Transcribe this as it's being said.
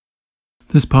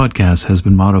This podcast has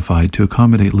been modified to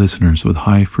accommodate listeners with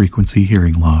high-frequency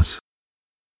hearing loss.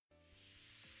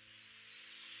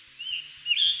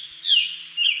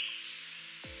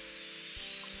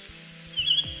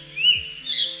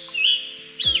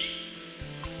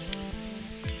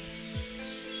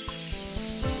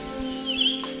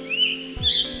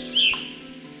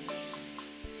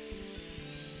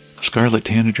 The scarlet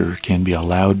tanager can be a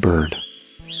loud bird.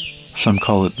 Some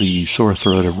call it the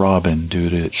sore-throated robin due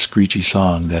to its screechy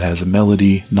song that has a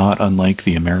melody not unlike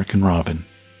the American robin.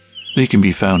 They can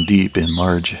be found deep in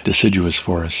large deciduous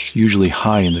forests, usually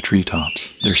high in the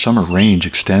treetops. Their summer range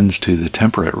extends to the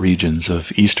temperate regions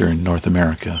of eastern North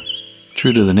America.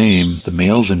 True to the name, the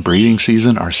males in breeding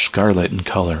season are scarlet in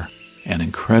color and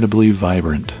incredibly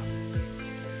vibrant.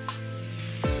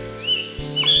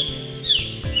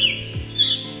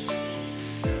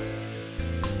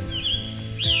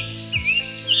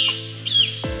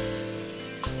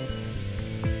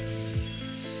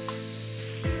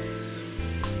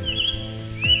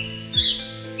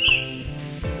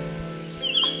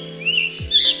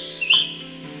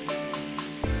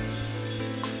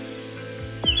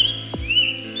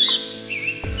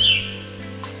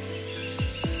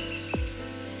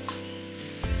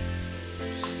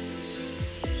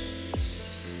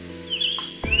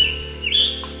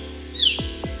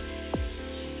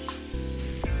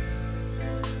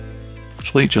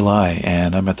 It's late July,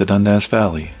 and I'm at the Dundas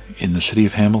Valley, in the city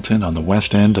of Hamilton on the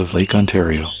west end of Lake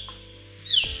Ontario.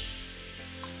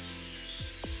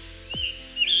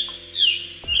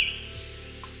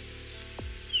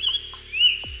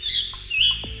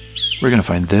 We're going to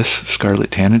find this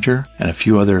scarlet tanager and a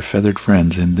few other feathered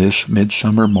friends in this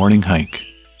midsummer morning hike.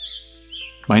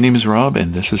 My name is Rob,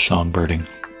 and this is Songbirding.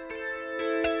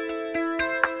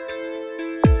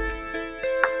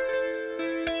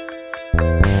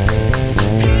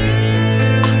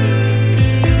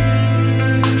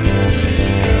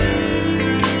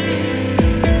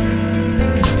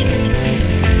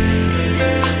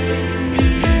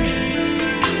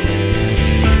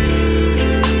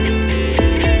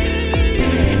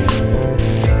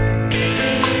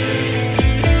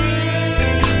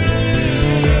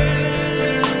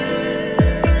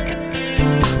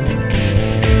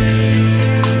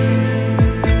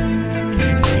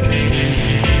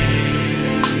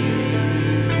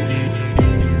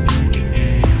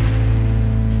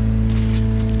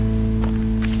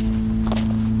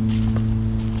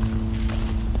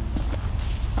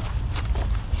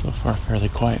 So far, fairly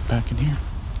quiet back in here.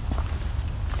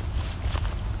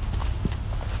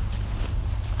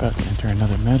 About to enter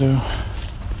another meadow,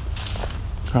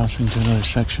 crossing to another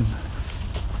section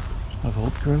of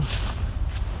old growth.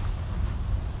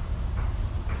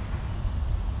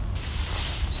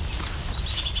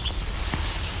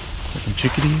 Got some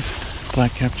chickadees,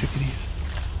 black-capped chickadees.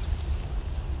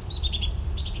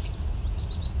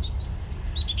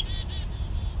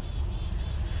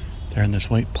 They're in this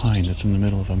white pine that's in the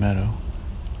middle of a meadow.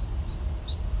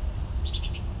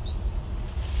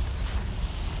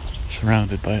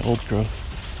 Surrounded by old growth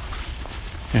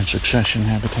and succession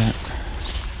habitat.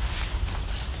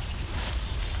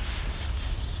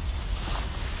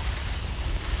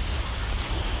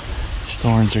 These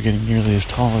thorns are getting nearly as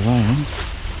tall as I am.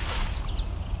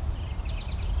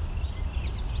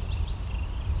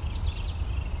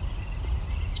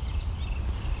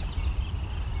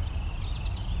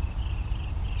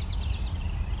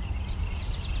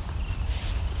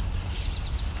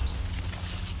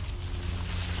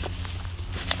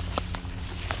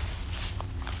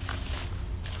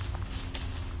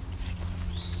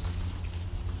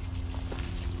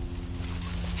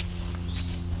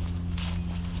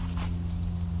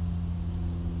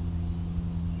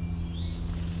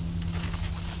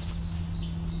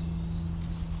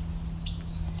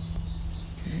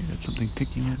 Got something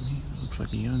picking at me. It looks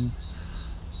like a young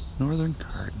northern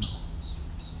cardinal.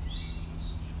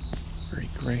 Very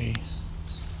gray.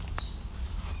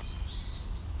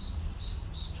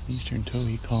 It's an eastern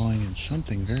towhee calling and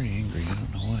something very angry. I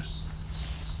don't know what.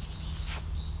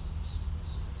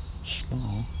 It's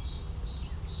small.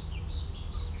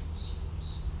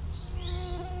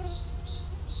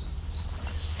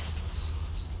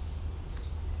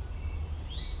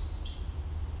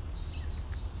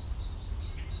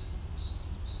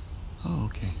 Oh,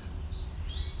 okay.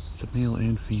 It's a male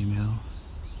and female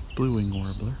blue-wing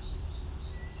warbler.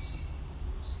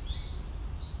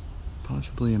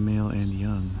 Possibly a male and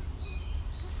young.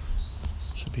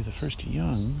 This would be the first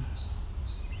young,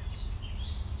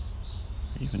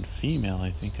 or even female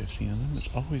I think I've seen of them. It's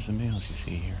always the males you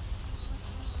see here.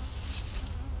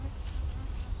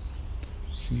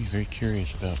 Seem to be very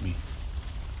curious about me.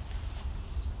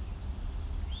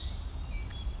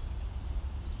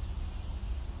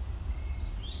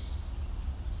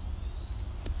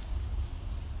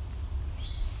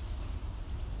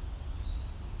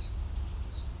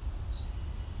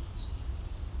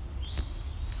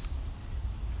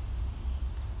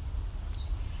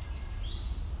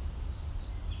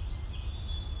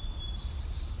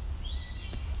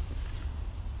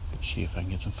 see if I can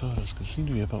get some photos, because there seem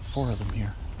to be about 4 of them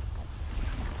here.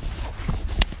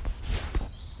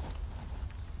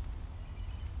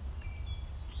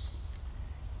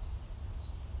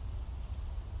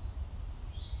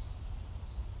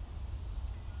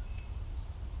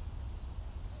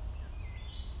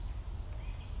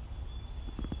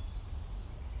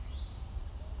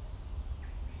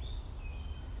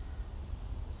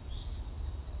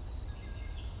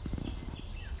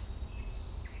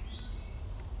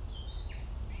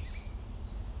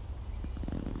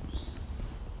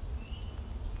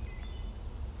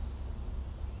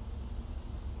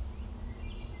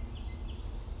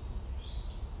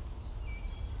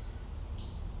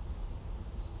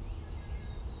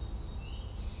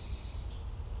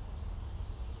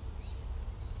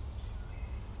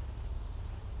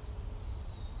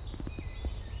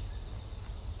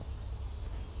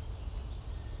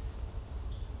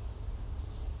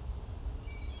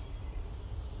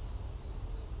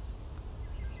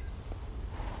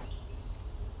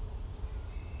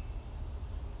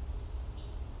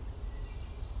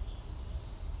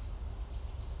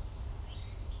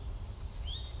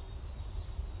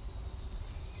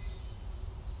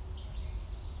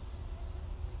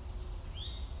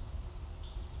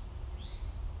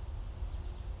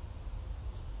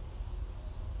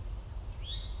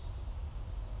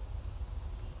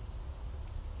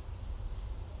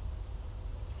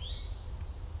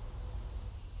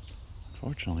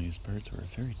 Unfortunately, these birds were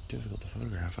very difficult to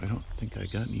photograph. I don't think I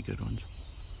got any good ones.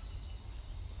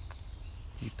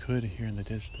 You could hear in the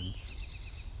distance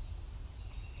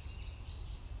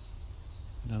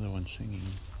another one singing.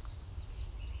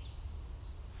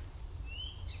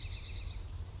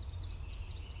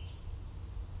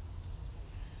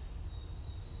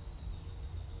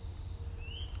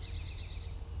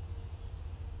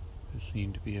 This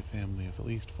seemed to be a family of at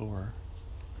least 4.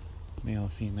 Male,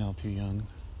 female, 2 young.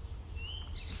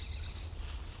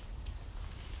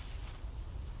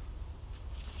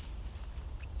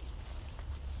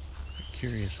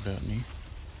 Curious about me.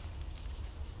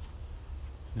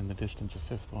 And in the distance, a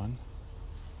 5th one.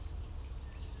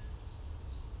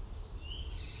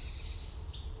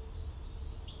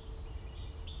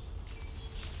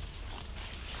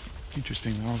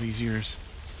 Interesting, all these years.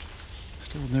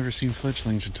 Still never seen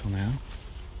fledglings until now.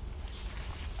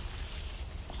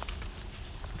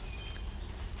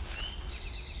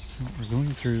 So we're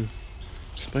going through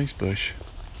Spice Bush.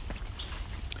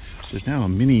 There's now a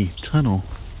mini tunnel.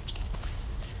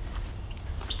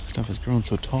 Stuff has grown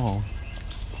so tall,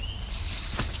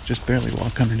 just barely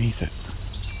walk underneath it.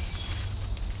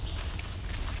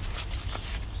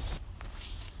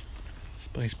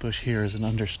 Spice bush here is an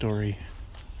understory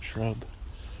shrub.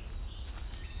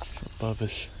 So above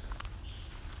us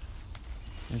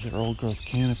is our old growth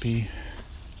canopy.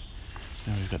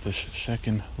 Now we've got this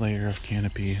second layer of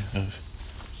canopy of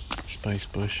spice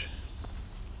bush.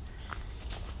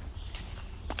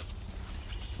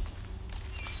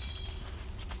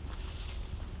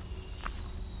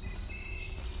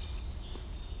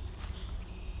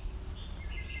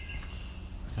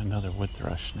 Another wood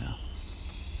thrush now.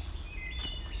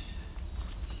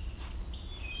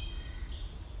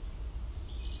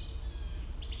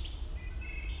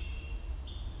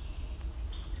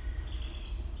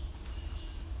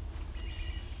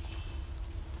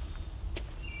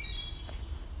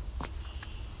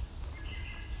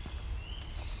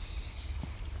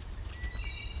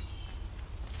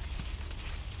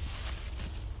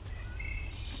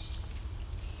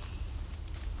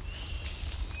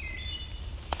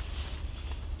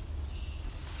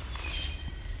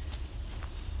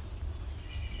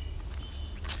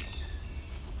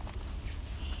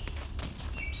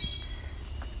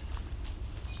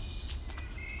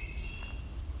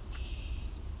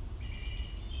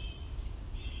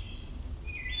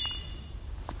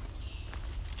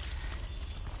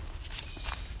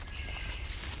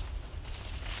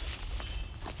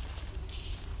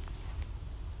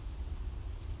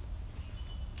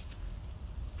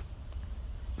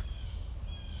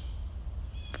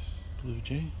 Blue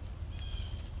jay. You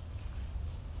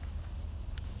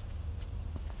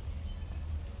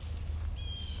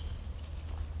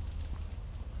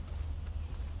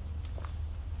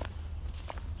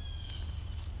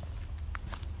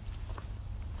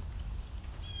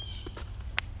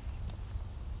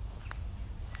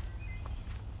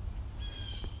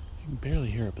can barely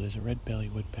hear it, but there's a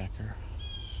red-bellied woodpecker.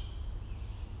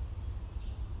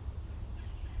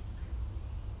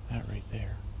 That right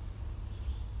there.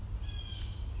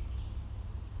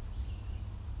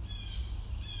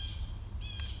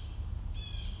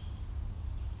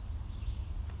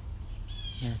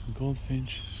 American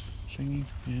goldfinch singing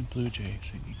and blue jay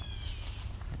singing.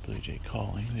 Or blue jay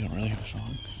calling. They don't really have a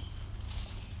song.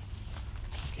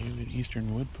 Okay, we have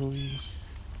eastern wood pulley.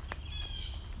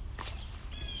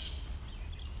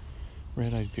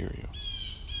 Red-eyed vireo.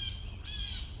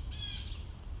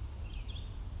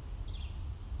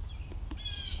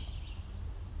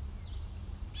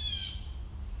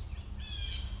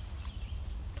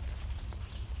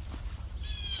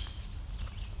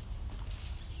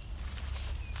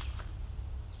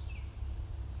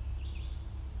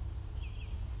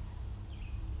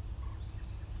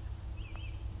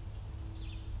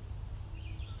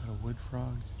 Got a wood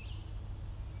frog.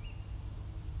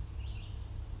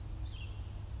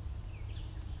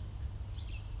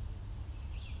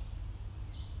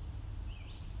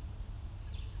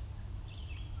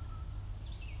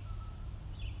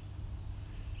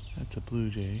 That's a blue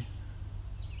jay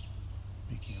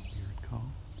making a weird call.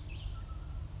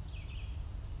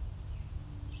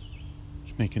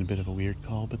 It's making a bit of a weird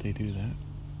call, but they do that.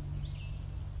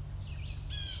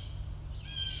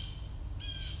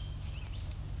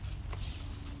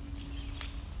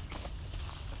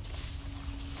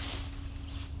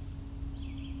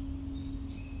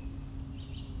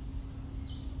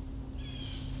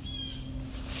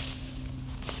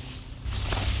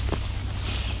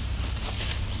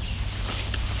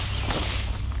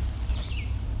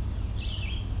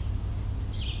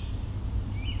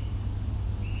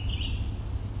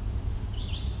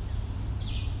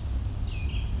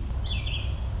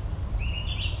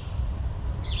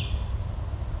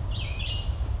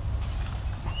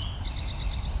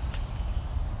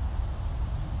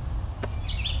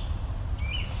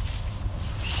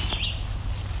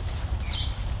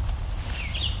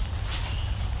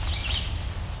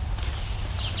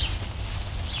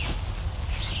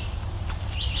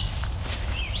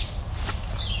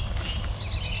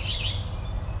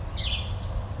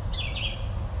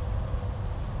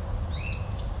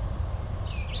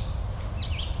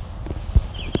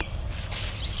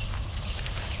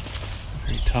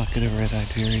 Talkative red-eyed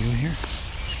vireo here.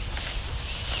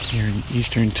 Here in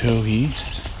eastern Towhee.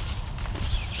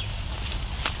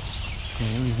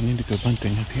 Okay, we even need to go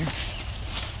bunting up here.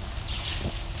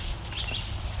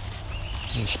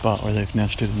 There's a spot where they've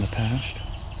nested in the past.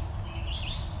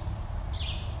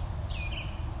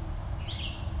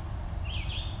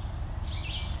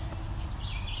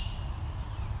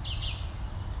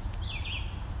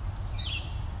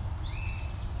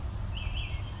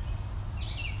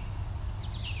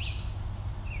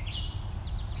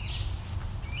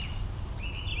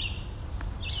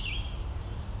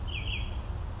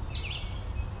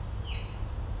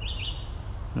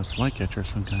 A flycatcher of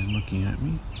some kind looking at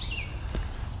me.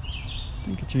 I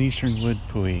think it's an eastern wood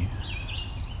puey.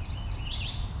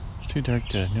 It's too dark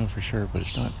to know for sure, but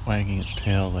it's not wagging its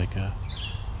tail like a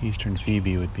eastern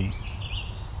phoebe would be.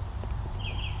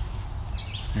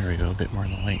 There we go, a bit more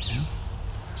in the light now.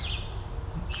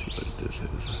 Let's see what this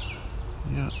is.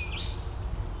 Yeah.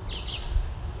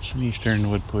 It's an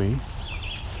eastern wood puey.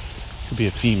 Could be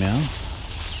a female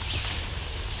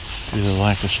due to the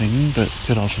lack of singing, but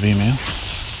could also be a male.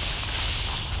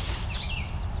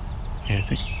 I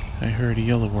think I heard a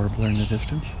yellow warbler in the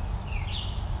distance.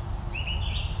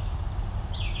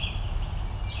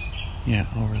 Yeah,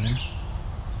 over there.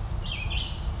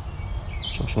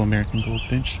 It's also American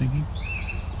goldfinch singing,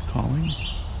 calling.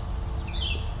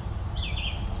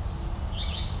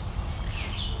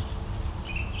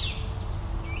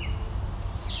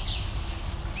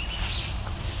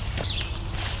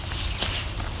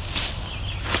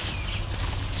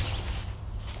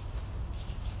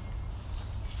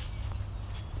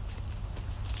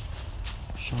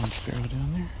 Song sparrow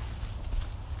down there.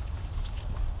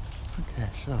 Okay,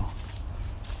 so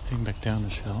heading back down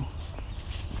this hill.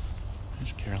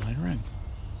 There's Caroline wren.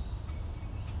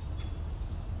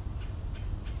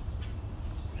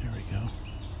 There we go.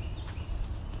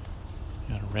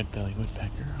 Got a red-bellied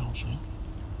woodpecker also.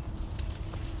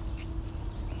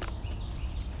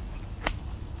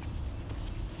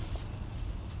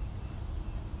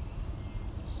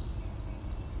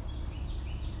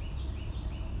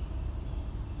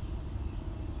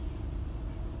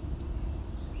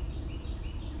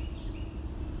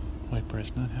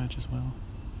 White-breast nuthatch as well.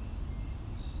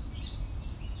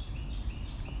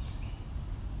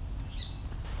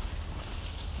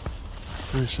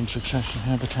 Through some succession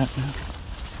habitat now.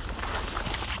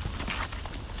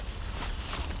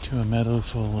 To a meadow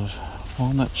full of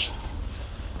walnuts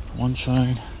on one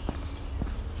side.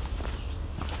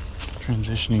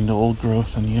 Transitioning to old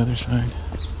growth on the other side.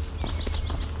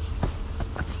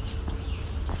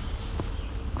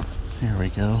 There we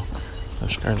go. The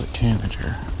scarlet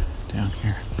tanager down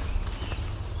here.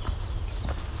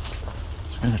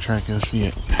 I'm gonna try to go see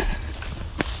it.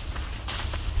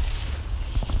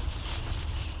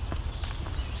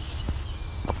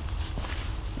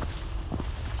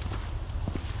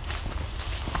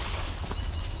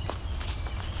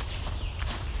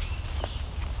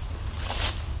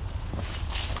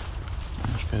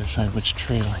 I just gotta decide which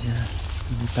trail here. It's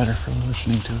gonna be better for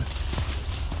listening to it.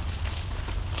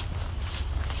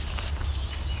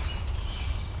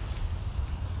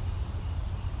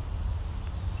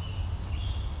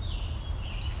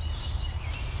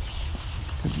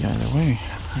 Could be either way.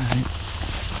 Alright.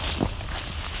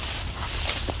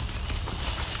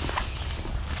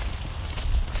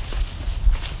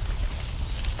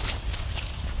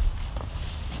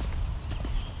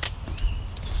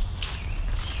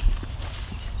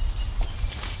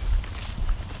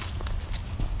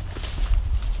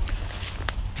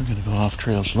 We're going to go off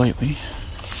trail slightly.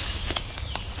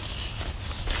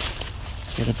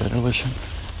 Get a better listen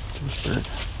to this bird.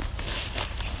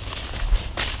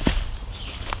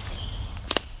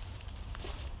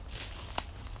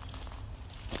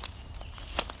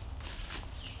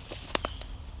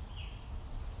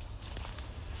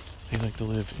 They like to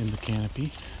live in the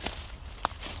canopy.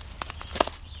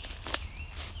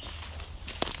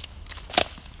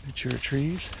 Mature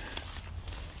trees.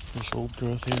 This old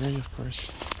growth area, of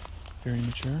course, very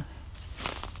mature.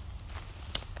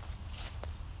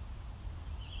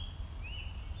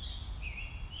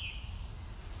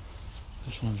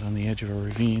 This one's on the edge of a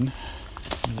ravine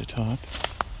near the top.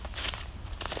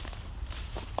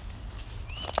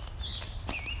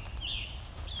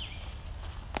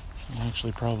 So I'm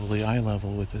actually probably eye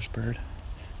level with this bird,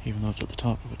 even though it's at the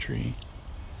top of a tree.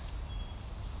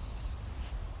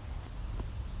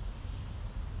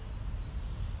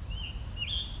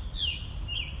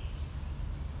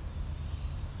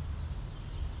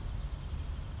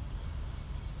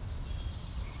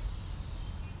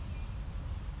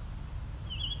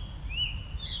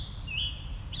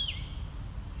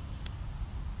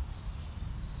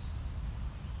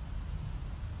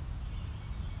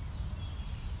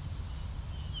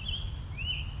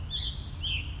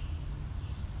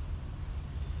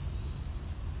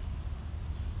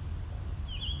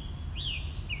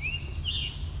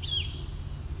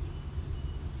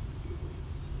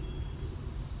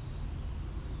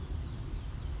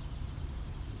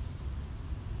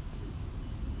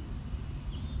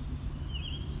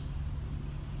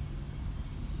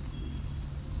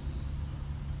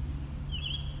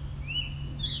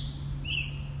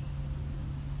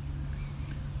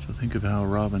 So think of how a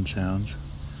robin sounds,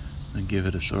 and give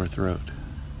it a sore throat.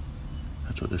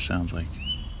 That's what this sounds like.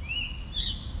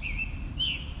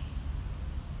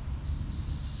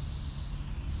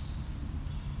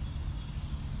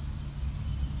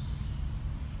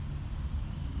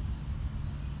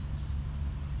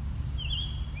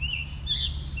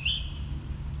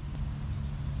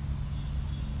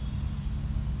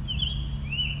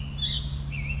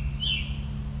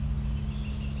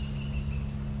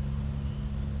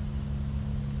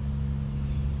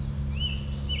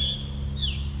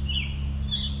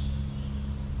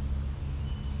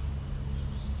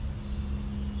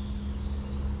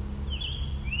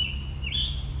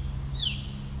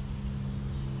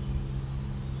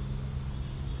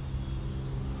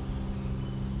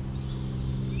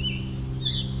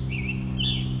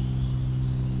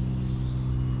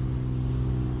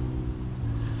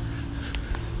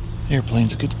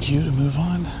 Airplane's a good cue to move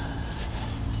on.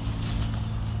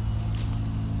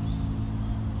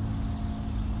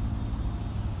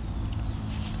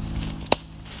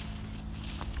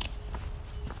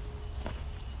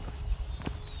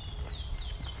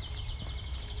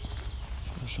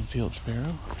 So some field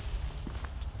sparrow.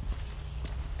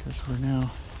 Because we're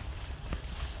now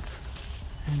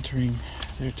entering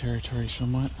their territory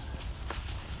somewhat.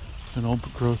 An old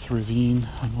growth ravine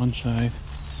on one side.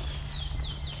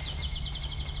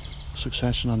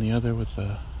 Succession on the other with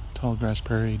the tall grass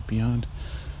prairie beyond.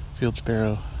 Field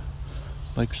sparrow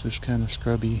likes this kind of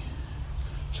scrubby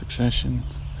succession.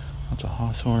 Lots of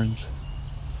hawthorns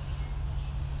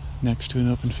next to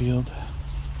an open field.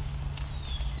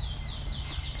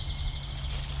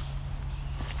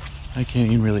 I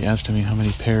can't even really estimate how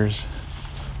many pairs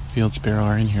field sparrow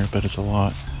are in here, but it's a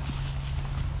lot.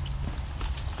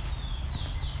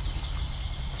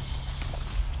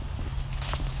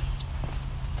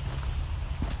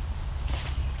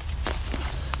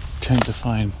 Tend to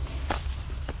find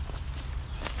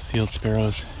field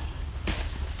sparrows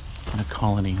in a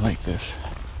colony like this.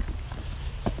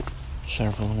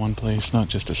 Several in one place, not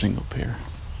just a single pair.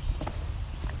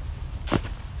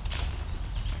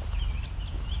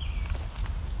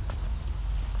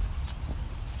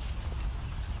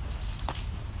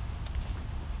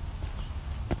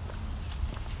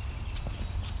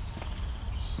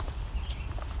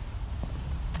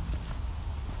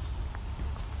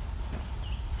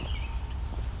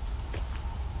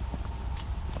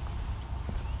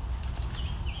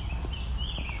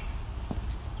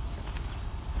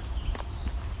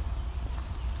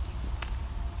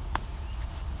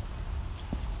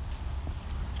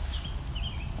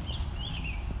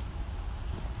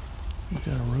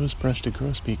 Got a rose-breasted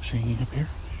grosbeak singing up here.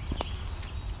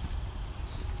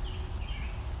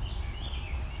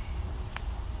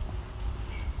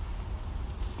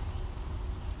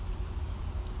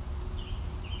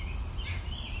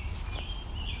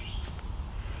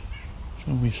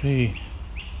 So we say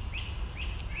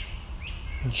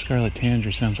the scarlet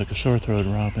tanager sounds like a sore-throated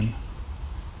robin.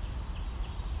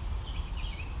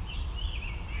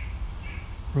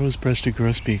 Rose-breasted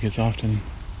grosbeak is often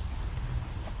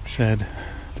said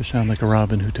to sound like a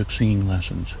robin who took singing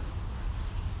lessons.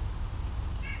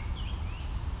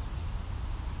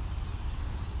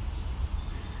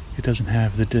 It doesn't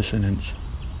have the dissonance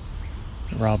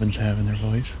that robins have in their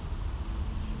voice.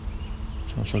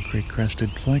 There's also a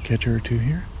great-crested flycatcher or two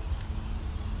here.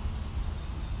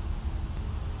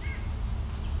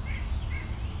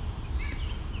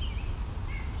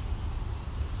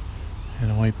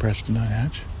 And a white-breasted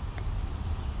nuthatch.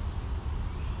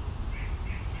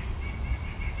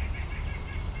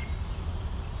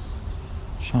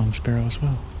 Song sparrow as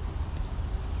well.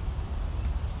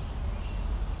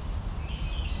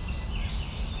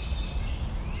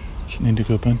 It's an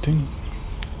indigo bunting.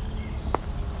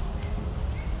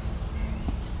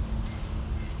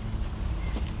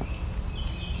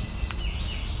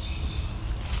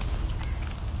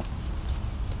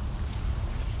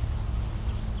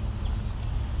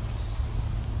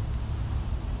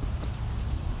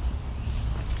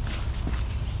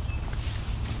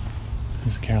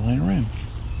 There's a Carolina wren.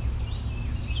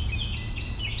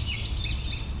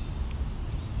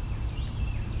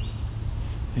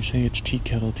 They say it's tea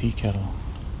kettle, tea kettle.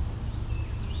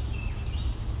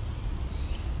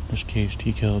 In this case,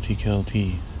 tea kettle, tea kettle,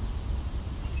 tea.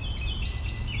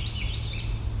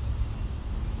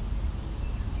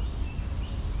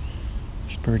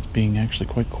 This bird's being actually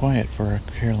quite quiet for a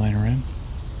Carolina wren.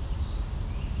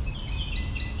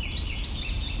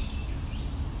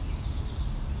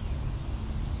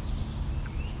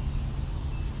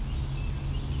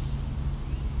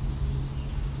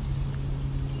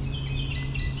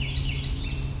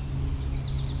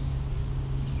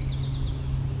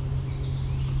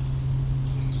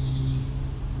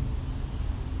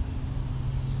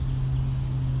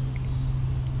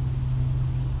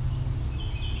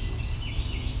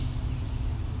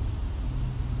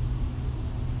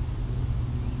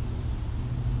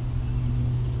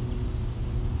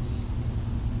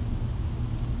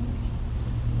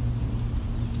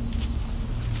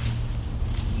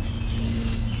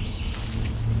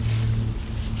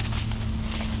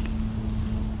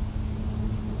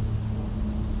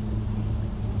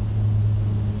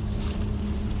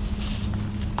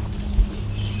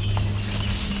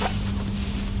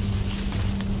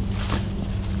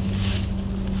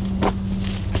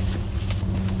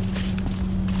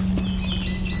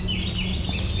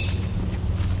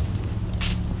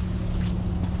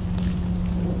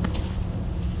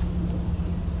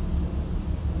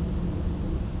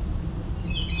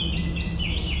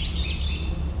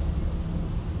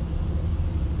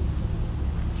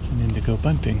 Indigo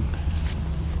bunting,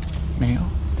 male.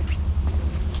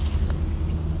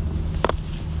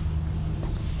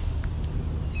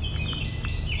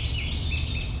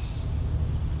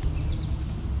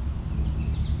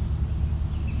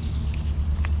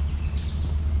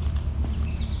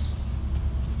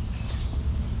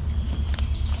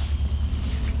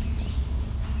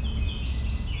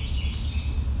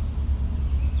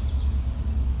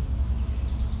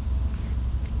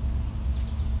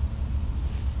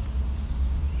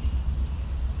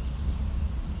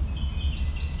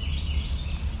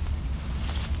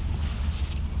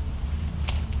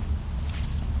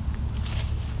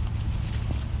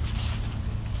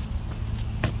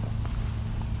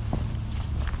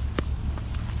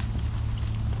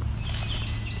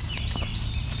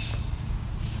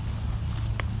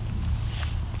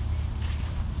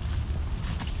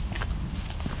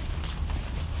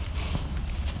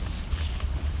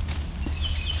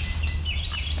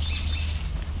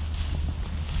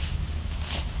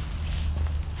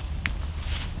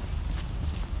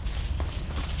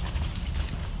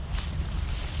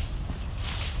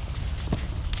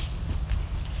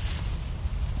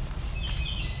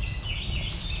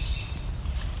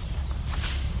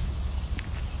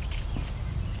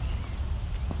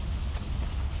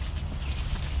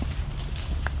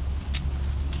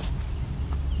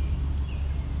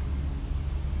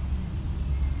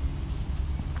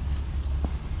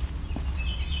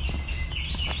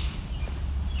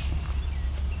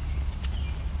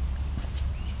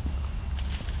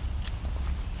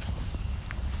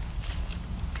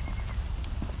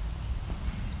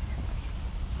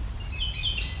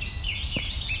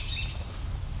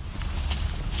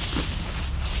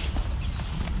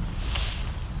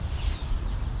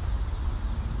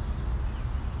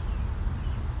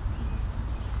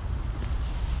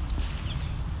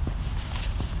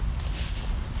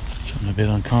 bit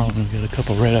on Carlton. We've got a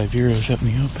couple red-eye vireos out in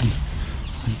the open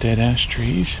on dead ash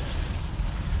trees.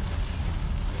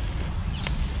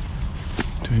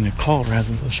 Doing a call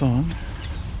rather than a song.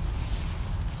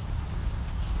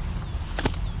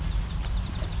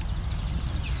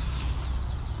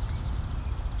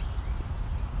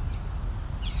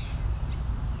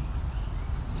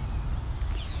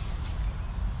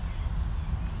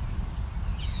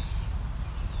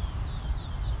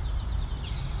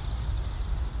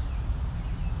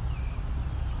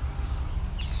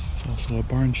 There's also a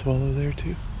barn swallow there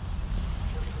too.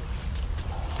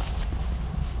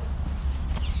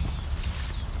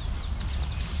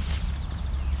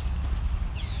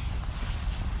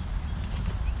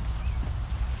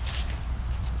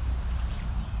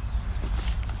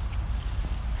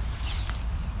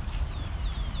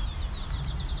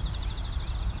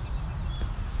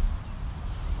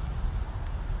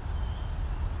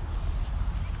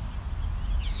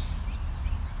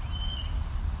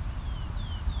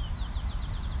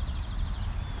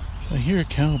 I hear a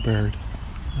cowbird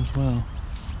as well.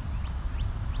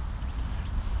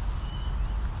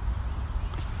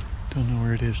 Don't know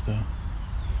where it is though.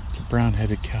 It's a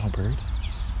brown-headed cowbird.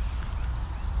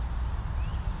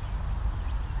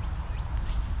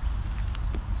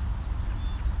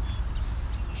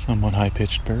 Somewhat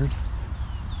high-pitched bird.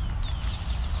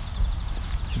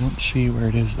 I don't see where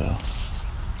it is though.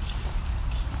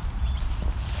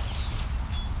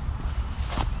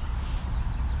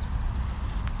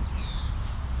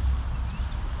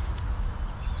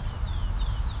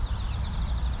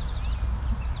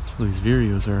 So these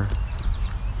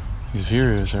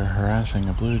vireos are harassing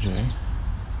a blue jay.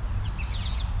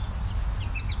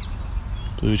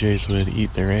 Blue jays would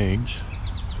eat their eggs,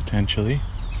 potentially,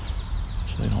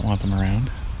 so they don't want them around.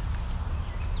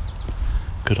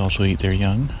 Could also eat their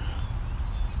young,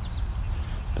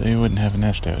 but they wouldn't have a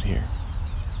nest out here.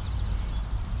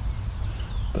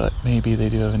 But maybe they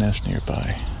do have a nest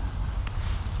nearby,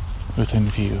 within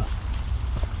view.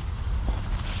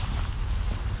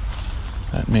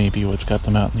 That may be what's got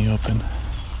them out in the open.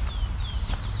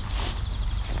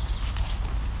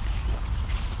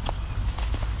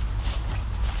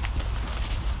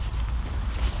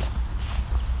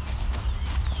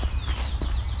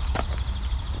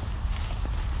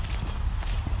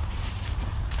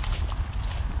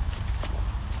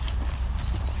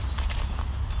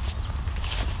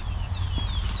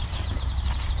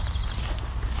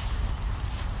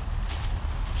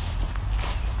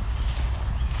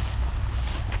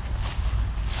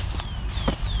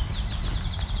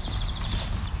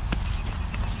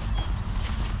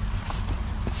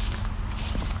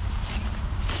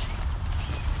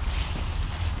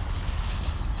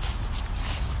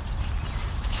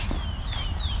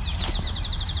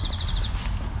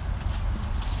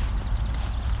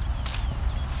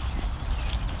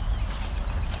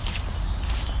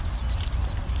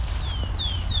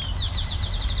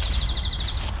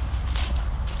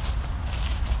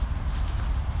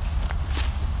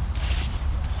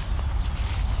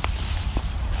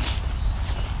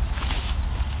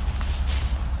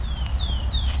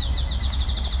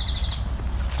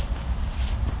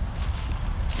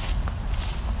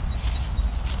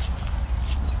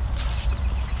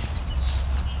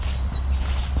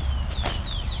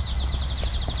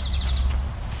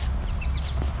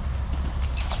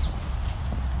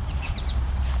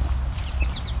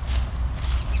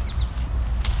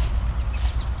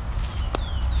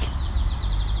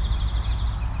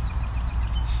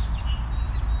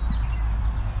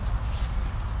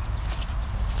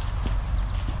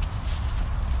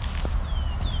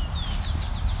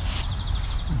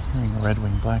 Hearing a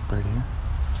red-winged blackbird here.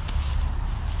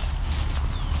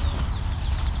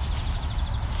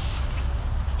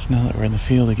 So now that we're in the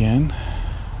field again,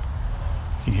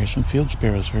 you can hear some field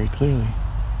sparrows very clearly.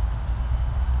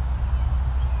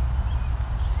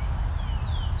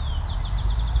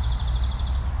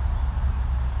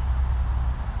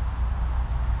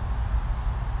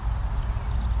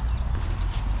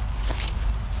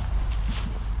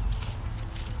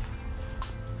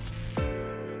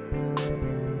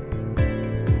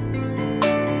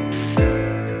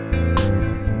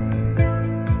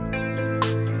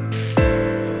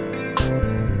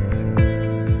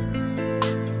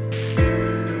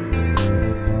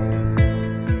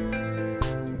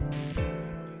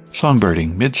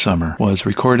 Songbirding Midsummer was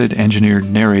recorded, engineered,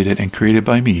 narrated, and created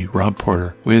by me, Rob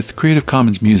Porter, with Creative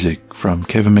Commons music from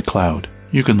Kevin MacLeod.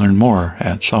 You can learn more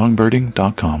at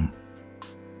songbirding.com.